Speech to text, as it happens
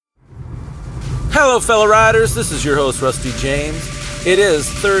Hello, fellow riders. This is your host, Rusty James. It is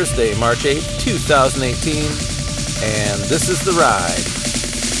Thursday, March 8th, 2018, and this is The Ride.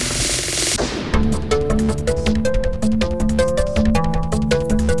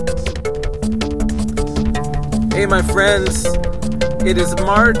 Hey, my friends. It is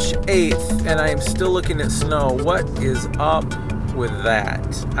March 8th, and I am still looking at snow. What is up with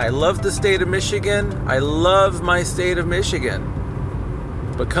that? I love the state of Michigan. I love my state of Michigan.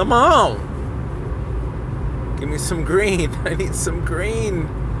 But come on. Give me some green. I need some green.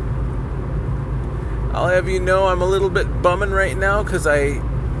 I'll have you know I'm a little bit bumming right now because I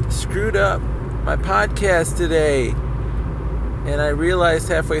screwed up my podcast today. And I realized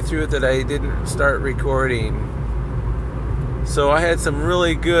halfway through it that I didn't start recording. So I had some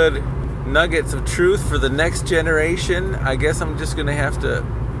really good nuggets of truth for the next generation. I guess I'm just going to have to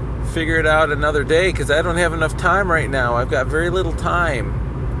figure it out another day because I don't have enough time right now. I've got very little time.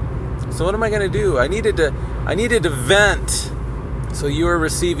 So what am I going to do? I needed to vent. So you are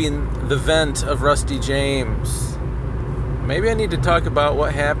receiving the vent of Rusty James. Maybe I need to talk about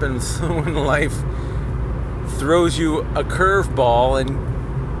what happens when life throws you a curveball.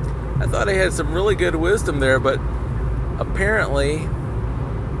 And I thought I had some really good wisdom there, but apparently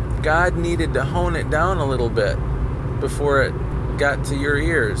God needed to hone it down a little bit before it got to your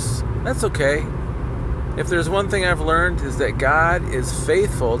ears. That's okay. If there's one thing I've learned is that God is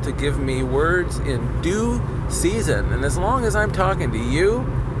faithful to give me words in due season. And as long as I'm talking to you,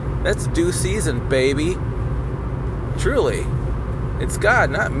 that's due season, baby. Truly. It's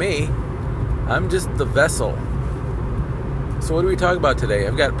God, not me. I'm just the vessel. So what do we talk about today?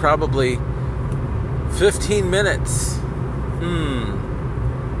 I've got probably 15 minutes.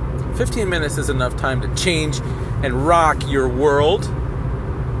 15 minutes is enough time to change and rock your world.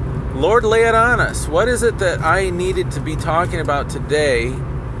 Lord, lay it on us. What is it that I needed to be talking about today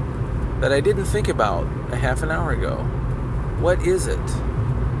that I didn't think about a half an hour ago? What is it?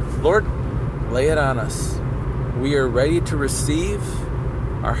 Lord, lay it on us. We are ready to receive.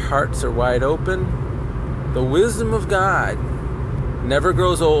 Our hearts are wide open. The wisdom of God never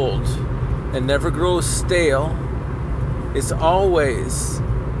grows old and never grows stale. It's always,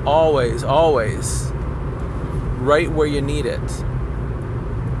 always, always right where you need it.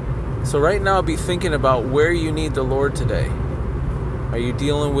 So right now, be thinking about where you need the Lord today. Are you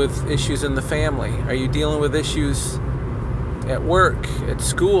dealing with issues in the family? Are you dealing with issues at work, at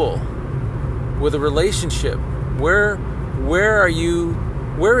school, with a relationship? Where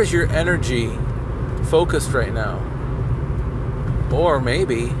is your energy focused right now? Or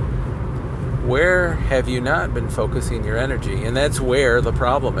maybe, where have you not been focusing your energy? And that's where the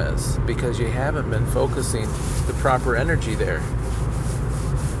problem is, because you haven't been focusing the proper energy there.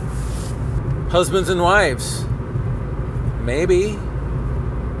 Husbands and wives, maybe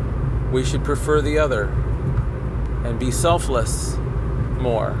we should prefer the other and be selfless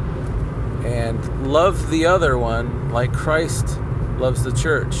more and love the other one like Christ loves the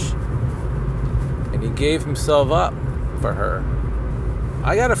church. And he gave himself up for her.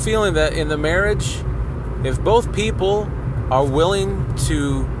 I got a feeling that in the marriage, if both people are willing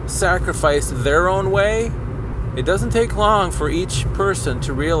to sacrifice their own way, it doesn't take long for each person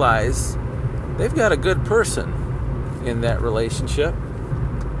to realize they've got a good person in that relationship.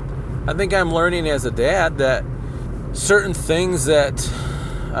 I think I'm learning as a dad that certain things that,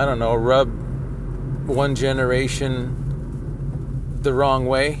 rub one generation the wrong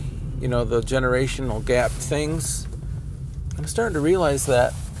way, the generational gap things, I'm starting to realize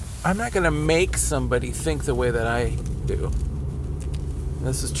that I'm not going to make somebody think the way that I do. And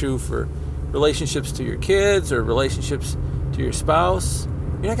this is true for relationships to your kids or relationships to your spouse.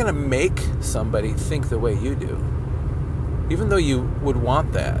 You're not going to make somebody think the way you do, even though you would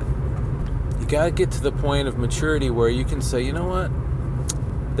want that. You got to get to the point of maturity where you can say, you know what?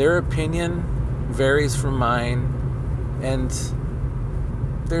 Their opinion varies from mine, and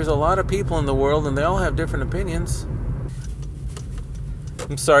there's a lot of people in the world, and they all have different opinions.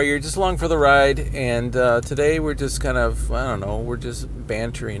 I'm sorry, you're just along for the ride, and today we're just kind of, we're just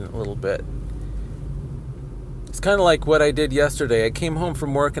bantering a little bit. It's kind of like what I did yesterday. I came home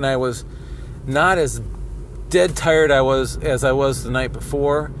from work and I was not as dead tired as I was the night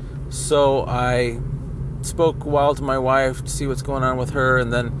before. So I spoke a while to my wife to see what's going on with her,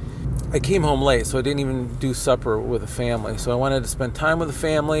 and then I came home late, so I didn't even do supper with the family. So I wanted to spend time with the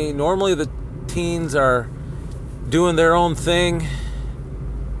family. Normally the teens are doing their own thing,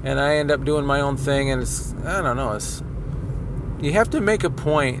 and I end up doing my own thing, and you have to make a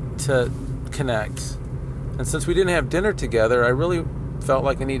point to connect. And since we didn't have dinner together, I really felt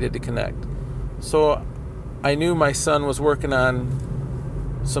like I needed to connect. So I knew my son was working on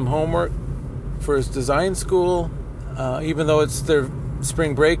some homework for his design school. Even though it's their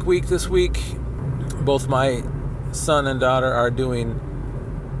spring break week this week, both my son and daughter are doing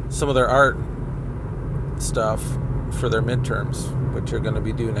some of their art stuff for their midterms, which are going to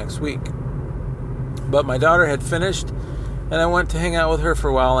be due next week. But my daughter had finished, and I went to hang out with her for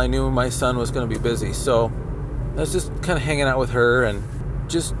a while. I knew my son was going to be busy, so I was just kind of hanging out with her and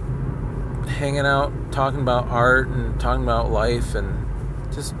just hanging out, talking about art and talking about life and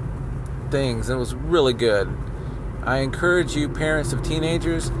just things. It was really good. I encourage you, parents of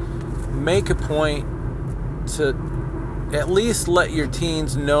teenagers, make a point to at least let your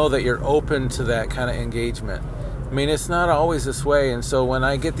teens know that you're open to that kind of engagement. I mean, it's not always this way, and so when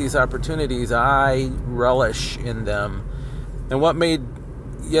I get these opportunities, I relish in them. And what made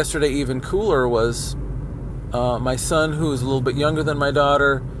yesterday even cooler was my son, who's a little bit younger than my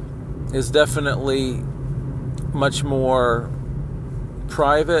daughter, is definitely much more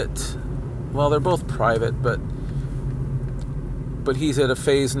private. Well, they're both private, but he's at a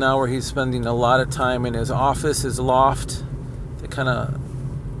phase now where he's spending a lot of time in his office, his loft, that kind of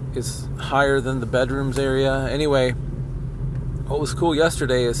is higher than the bedrooms area. Anyway, what was cool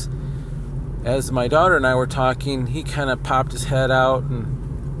yesterday is, as my daughter and I were talking, he kind of popped his head out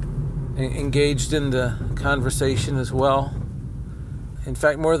and engaged in the conversation as well. In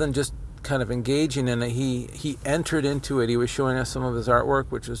fact, more than just kind of engaging in it, he entered into it. He was showing us some of his artwork,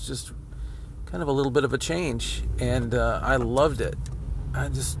 which was just kind of a little bit of a change, and I loved it. I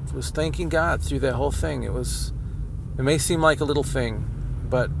just was thanking God through that whole thing. It may seem like a little thing,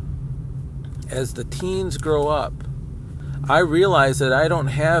 but as the teens grow up, I realize that I don't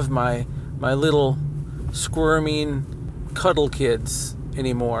have my little squirming cuddle kids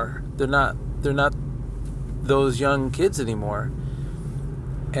anymore. They're not those young kids anymore.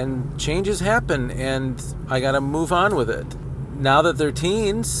 And changes happen, and I got to move on with it. Now that they're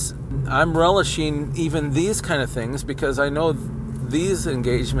teens, I'm relishing even these kind of things because I know these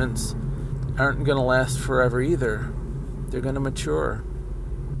engagements aren't going to last forever either. They're going to mature.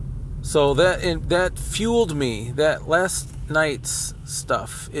 So that fueled me. That last night's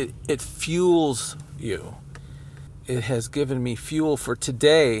stuff, it fuels you. It has given me fuel for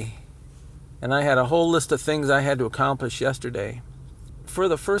today. And I had a whole list of things I had to accomplish yesterday. For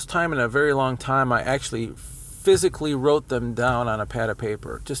the first time in a very long time, I actually physically wrote them down on a pad of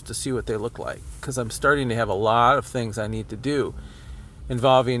paper just to see what they look like, because I'm starting to have a lot of things I need to do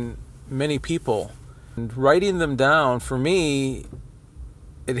involving many people. And writing them down, for me,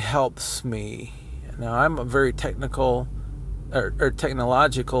 it helps me. Now, I'm a very technical or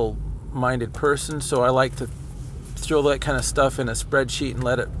technological minded person, so I like to throw that kind of stuff in a spreadsheet and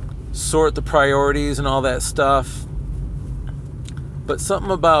let it sort the priorities and all that stuff. But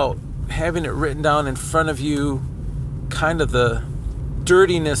something about having it written down in front of you, kind of the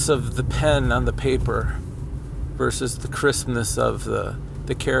dirtiness of the pen on the paper versus the crispness of the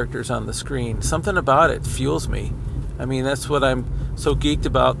characters on the screen. Something about it fuels me. I mean, that's what I'm so geeked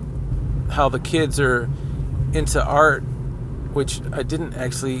about, how the kids are into art, which I didn't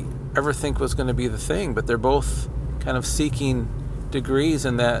actually ever think was going to be the thing, but they're both kind of seeking degrees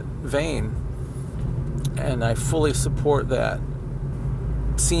in that vein. And I fully support that.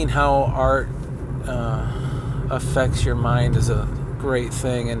 Seeing how art affects your mind is a great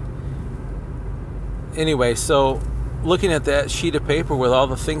thing. And anyway, so looking at that sheet of paper with all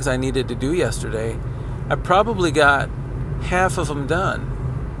the things I needed to do yesterday, I probably got half of them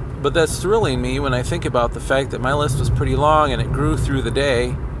done. But that's thrilling me when I think about the fact that my list was pretty long and it grew through the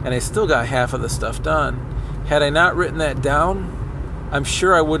day, and I still got half of the stuff done. Had I not written that down, I'm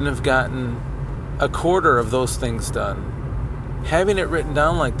sure I wouldn't have gotten a quarter of those things done. Having it written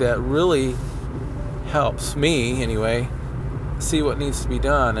down like that really helps me, anyway, see what needs to be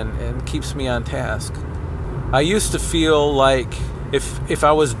done and keeps me on task. I used to feel like if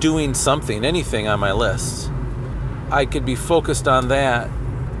I was doing something, anything on my list, I could be focused on that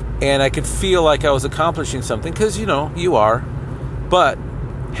and I could feel like I was accomplishing something, because, you are. But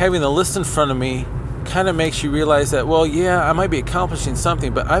having the list in front of me kind of makes you realize that, well, yeah, I might be accomplishing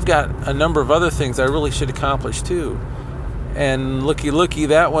something, but I've got a number of other things I really should accomplish too. And looky,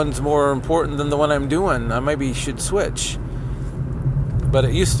 that one's more important than the one I'm doing. I maybe should switch. But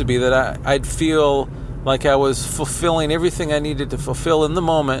it used to be that I'd feel like I was fulfilling everything I needed to fulfill in the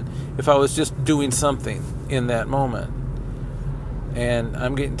moment if I was just doing something in that moment. And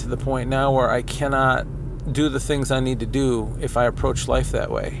I'm getting to the point now where I cannot do the things I need to do if I approach life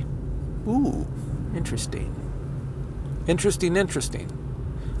that way. Ooh, interesting. Interesting.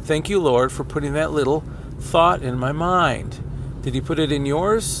 Thank you, Lord, for putting that little thought in my mind. Did He put it in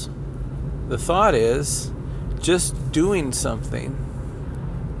yours? The thought is just doing something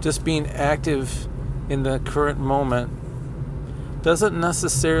just being active in the current moment doesn't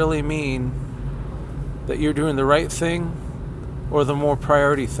necessarily mean that you're doing the right thing or the more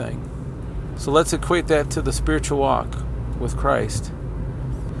priority thing. So let's equate that to the spiritual walk with Christ.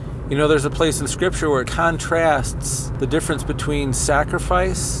 You know, there's a place in Scripture where it contrasts the difference between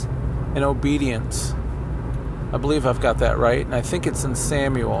sacrifice and obedience. I believe I've got that right, and I think it's in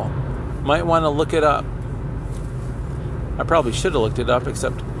Samuel. Might want to look it up. I probably should have looked it up,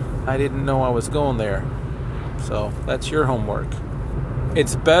 except I didn't know I was going there. So that's your homework.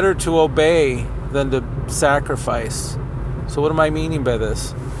 It's better to obey than to sacrifice. So what am I meaning by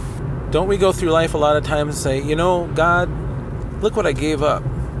this? Don't we go through life a lot of times and say, you know, God, look what I gave up.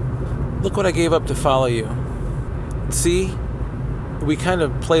 Look what I gave up to follow you. See, we kind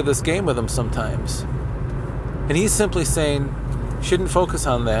of play this game with him sometimes. And he's simply saying, you shouldn't focus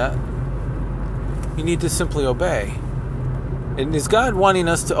on that. You need to simply obey. And is God wanting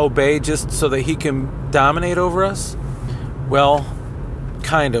us to obey just so that he can dominate over us? Well,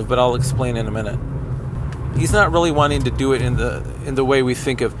 kind of, but I'll explain in a minute. He's not really wanting to do it in the way we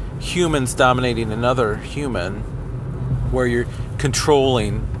think of humans dominating another human, where you're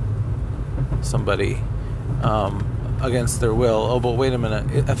controlling somebody against their will. Oh, but wait a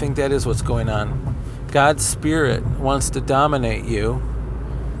minute. I think that is what's going on. God's Spirit wants to dominate you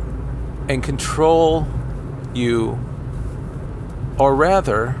and control you, or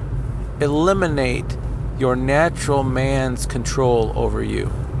rather, eliminate your natural man's control over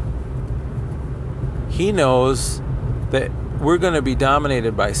you. He knows that we're going to be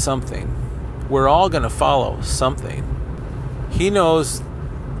dominated by something. We're all going to follow something. He knows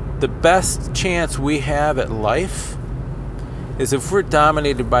the best chance we have at life is if we're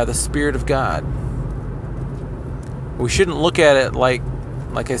dominated by the Spirit of God. We shouldn't look at it like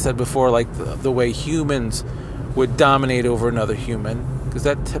I said before, like the way humans would dominate over another human, because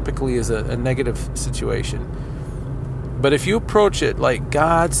that typically is a negative situation. But if you approach it like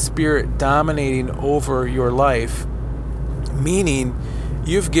God's Spirit dominating over your life, meaning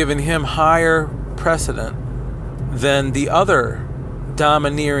you've given him higher precedent than the other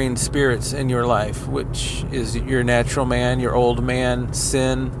domineering spirits in your life, which is your natural man, your old man,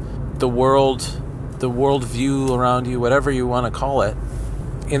 sin, the world view around you, whatever you want to call it.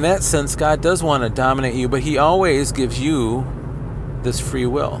 In that sense, God does want to dominate you, but he always gives you this free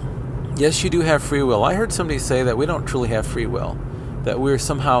will. Yes, you do have free will. I heard somebody say that we don't truly have free will, that we're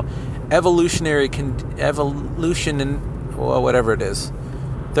somehow whatever it is,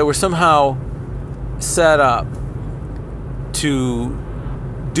 that we're somehow set up to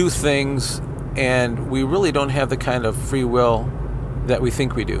do things, and we really don't have the kind of free will that we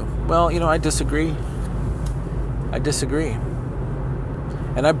think we do. Well, I disagree.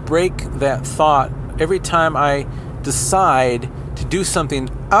 And I break that thought every time I decide to do something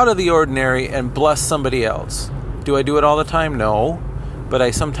out of the ordinary and bless somebody else. Do I do it all the time? No. But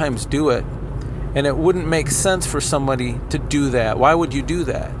I sometimes do it. And it wouldn't make sense for somebody to do that. Why would you do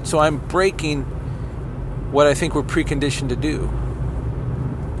that? So I'm breaking what I think we're preconditioned to do.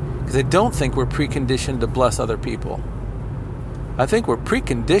 Because I don't think we're preconditioned to bless other people. I think we're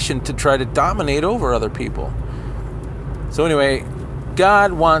preconditioned to try to dominate over other people. So anyway,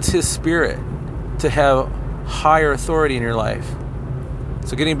 God wants his Spirit to have higher authority in your life.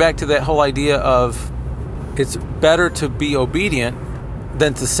 So getting back to that whole idea of it's better to be obedient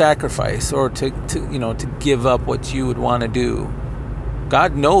than to sacrifice or to give up what you would want to do.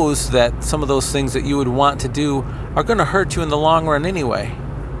 God knows that some of those things that you would want to do are going to hurt you in the long run anyway.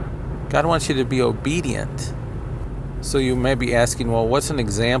 God wants you to be obedient. So you may be asking, well, what's an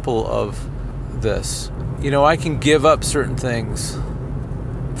example of this? I can give up certain things.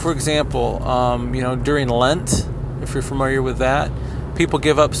 For example, during Lent, if you're familiar with that, people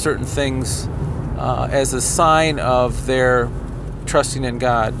give up certain things as a sign of their trusting in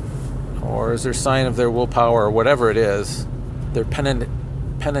God, or as their sign of their willpower, or whatever it is, their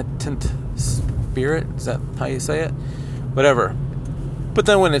penitent spirit. Is that how you say it? Whatever. But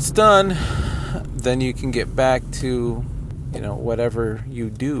then when it's done, then you can get back to, whatever you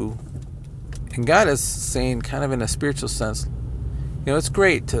do. And God is saying, kind of in a spiritual sense, it's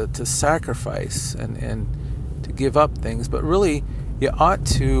great to sacrifice and to give up things, but really you ought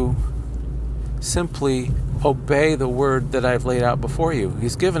to simply obey the word that I've laid out before you.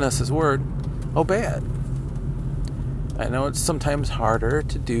 He's given us his word. Obey it. I know it's sometimes harder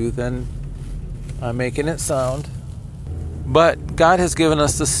to do than I'm making it sound, but God has given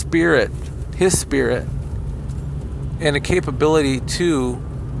us the Spirit, his Spirit, and a capability to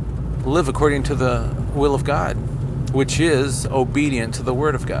live according to the will of God, which is obedient to the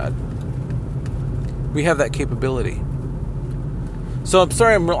Word of God. We have that capability. So I'm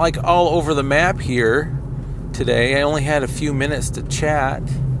sorry I'm like all over the map here today. I only had a few minutes to chat.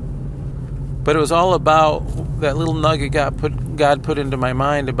 But it was all about that little nugget God put into my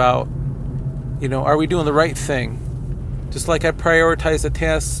mind about, are we doing the right thing? Just like I prioritize the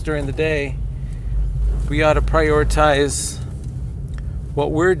tasks during the day, we ought to prioritize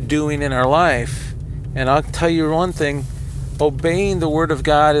what we're doing in our life. And I'll tell you one thing, obeying the Word of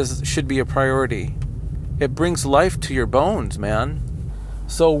God should be a priority. It brings life to your bones, man.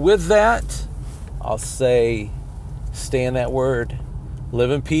 So with that, I'll say, stay in that Word. Live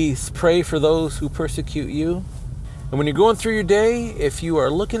in peace. Pray for those who persecute you. And when you're going through your day, if you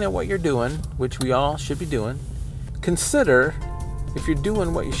are looking at what you're doing, which we all should be doing, consider if you're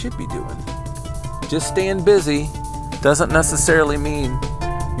doing what you should be doing. Just staying busy doesn't necessarily mean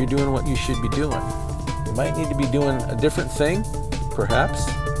you're doing what you should be doing. You might need to be doing a different thing, perhaps.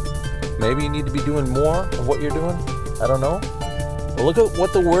 Maybe you need to be doing more of what you're doing. I don't know. But look at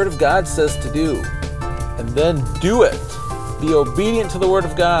what the Word of God says to do, and then do it. Be obedient to the Word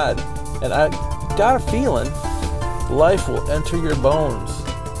of God. And I got a feeling life will enter your bones,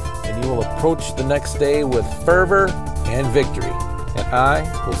 and you will approach the next day with fervor and victory. And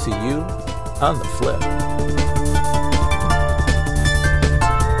I will see you on the flip.